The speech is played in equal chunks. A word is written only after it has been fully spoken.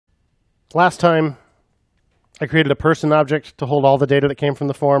Last time, I created a person object to hold all the data that came from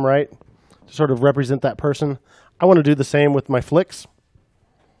the form, right? To sort of represent that person. I want to do the same with my flicks.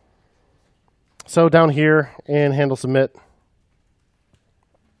 So down here in handle submit,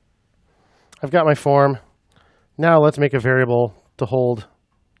 I've got my form. Now let's make a variable to hold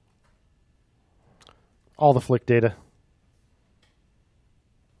all the flick data.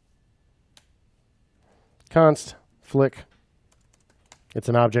 Const flick. It's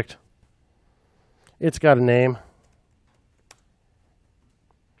an object. It's got a name.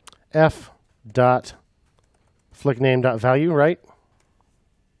 F dot flick name dot value, right?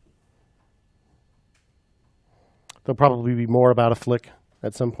 There'll probably be more about a flick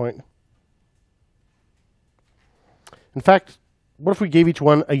at some point. In fact, what if we gave each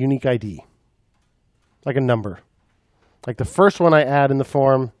one a unique ID? Like a number. Like the first one I add in the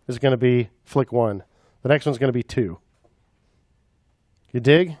form is going to be flick 1. The next one's going to be 2. You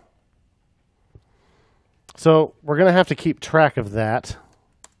dig? So we're going to have to keep track of that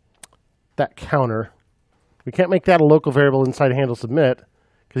counter. We can't make that a local variable inside handle submit,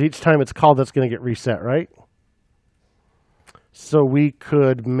 because each time it's called, that's going to get reset, right? So we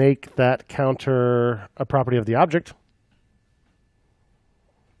could make that counter a property of the object,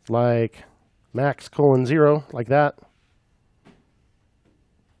 like max colon 0, like that.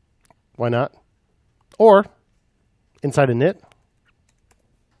 Why not? Or inside a init,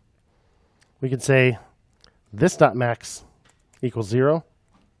 we could say this dot max equals 0.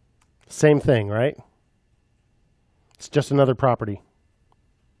 Same thing, right? It's just another property.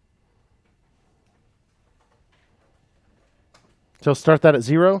 So start that at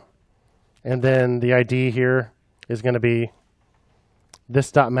 0, and then the ID here is going to be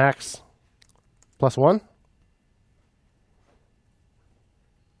this dot max plus 1.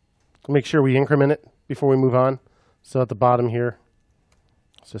 Make sure we increment it before we move on. So at the bottom here,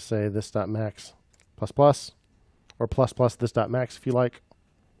 let's just say this dot max plus plus, or plus plus this dot max if you like.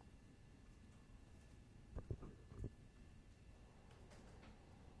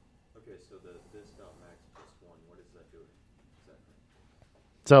 Okay, so this dot max plus 1, what is that doing exactly?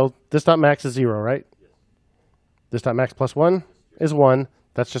 So this dot max is 0, right? Yes. This dot max plus 1 is 1.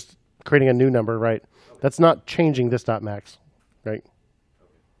 That's just creating a new number, right? Okay. That's not changing this dot max, right? Okay.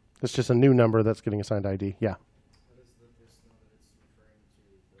 It's just a new number that's getting assigned ID. Yeah. How does this know that it's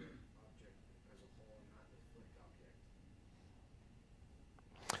referring to the object as a whole, not the flicked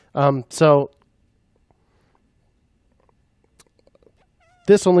object? So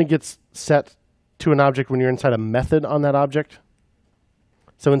this only gets set to an object when you're inside a method on that object.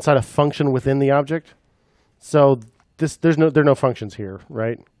 So inside a function within the object. So there are no functions here,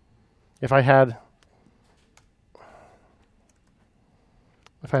 right? If I had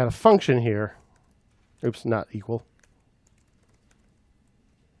a function here, oops, not equal.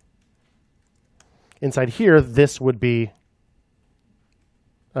 Inside here, this would be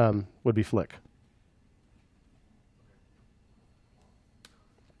flick.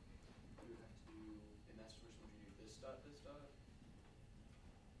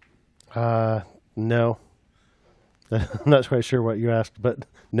 No. I'm not quite sure what you asked, but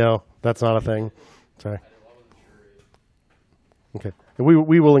no, that's not a thing. Sorry. Okay.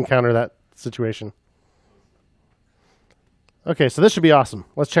 We will encounter that situation. Okay, so this should be awesome.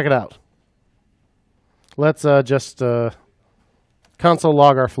 Let's check it out. Let's just console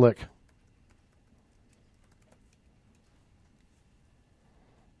log our flick.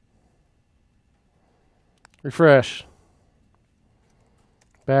 Refresh.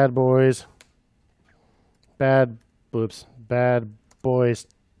 Bad boys. Bad boys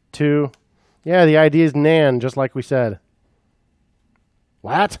 2. Yeah, the ID is nan, just like we said.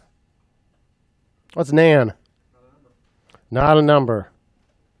 What? What's nan? Not a number.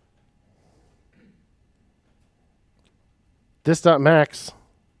 This dot max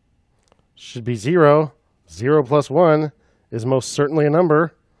should be 0. 0 plus 1 is most certainly a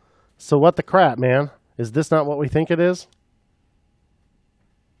number. So what the crap, man? Is this not what we think it is?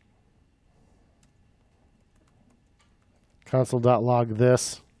 Console.log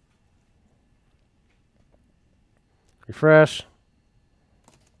this. Refresh.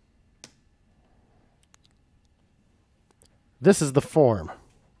 This is the form.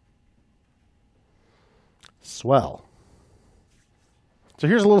 Swell. So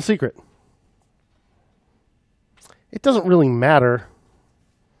here's a little secret. It doesn't really matter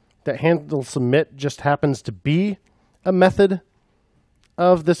that handle submit just happens to be a method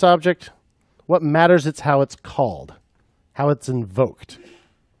of this object. What matters is how it's called, how it's invoked.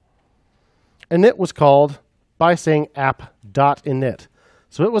 Init was called by saying app.init.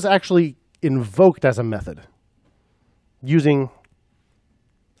 So it was actually invoked as a method using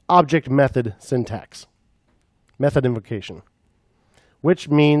object method syntax, method invocation, which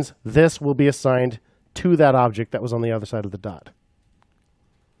means this will be assigned to that object that was on the other side of the dot.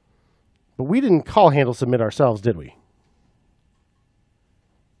 But we didn't call handle submit ourselves, did we?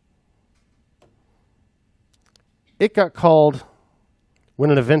 It got called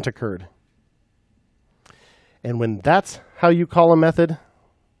when an event occurred. And when that's how you call a method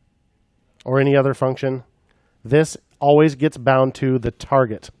or any other function, this always gets bound to the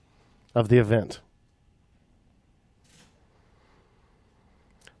target of the event.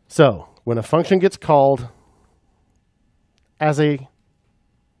 So when a function gets called as an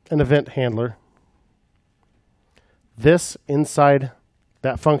event handler, this inside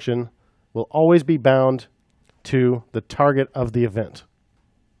that function will always be bound to the target of the event.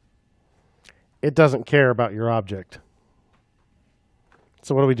 It doesn't care about your object.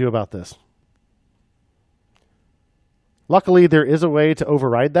 So what do we do about this? Luckily, there is a way to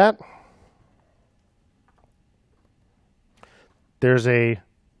override that. There's a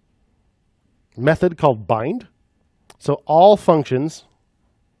method called bind. So all functions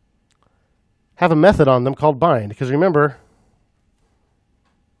have a method on them called bind, because remember,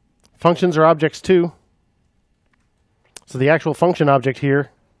 functions are objects too. So the actual function object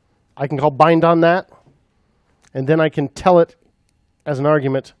here, I can call bind on that, and then I can tell it as an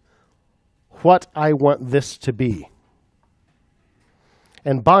argument what I want this to be.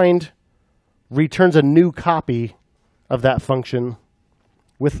 And bind returns a new copy of that function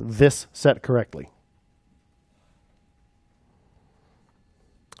with this set correctly.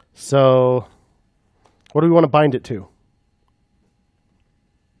 So what do we want to bind it to?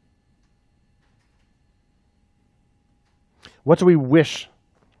 What do we wish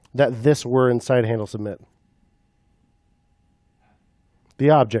that this were inside handle submit?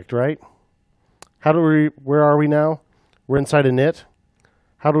 The object, right? Where are we now? We're inside init.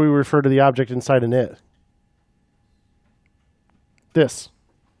 How do we refer to the object inside init? This.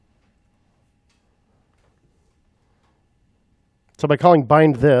 So by calling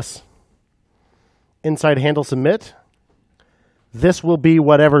bind this inside handle submit, this will be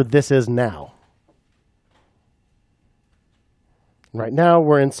whatever this is now. Right now,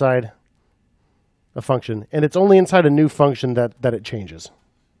 we're inside a function, and it's only inside a new function that it changes.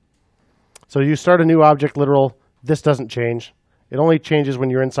 So you start a new object literal, this doesn't change. It only changes when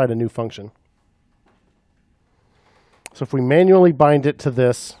you're inside a new function. So if we manually bind it to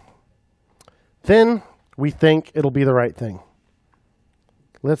this, then we think it'll be the right thing.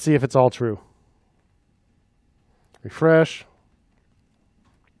 Let's see if it's all true. Refresh.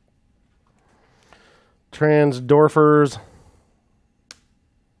 Transdorfers.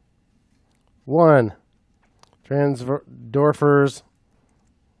 1. Transdorfers.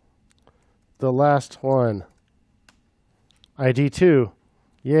 The last one. ID 2.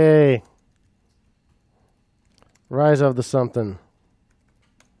 Yay. Rise of the something.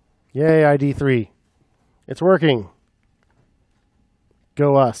 Yay, ID 3. It's working.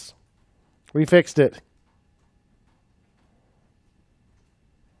 Go us. We fixed it.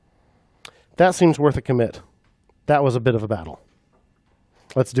 That seems worth a commit. That was a bit of a battle.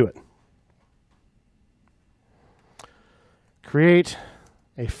 Let's do it. Create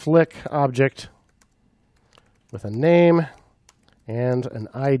a flick object with a name and an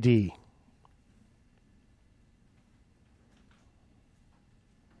ID.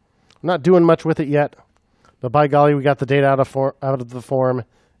 I'm not doing much with it yet, but by golly, we got the data out of the form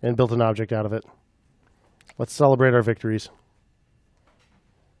and built an object out of it. Let's celebrate our victories.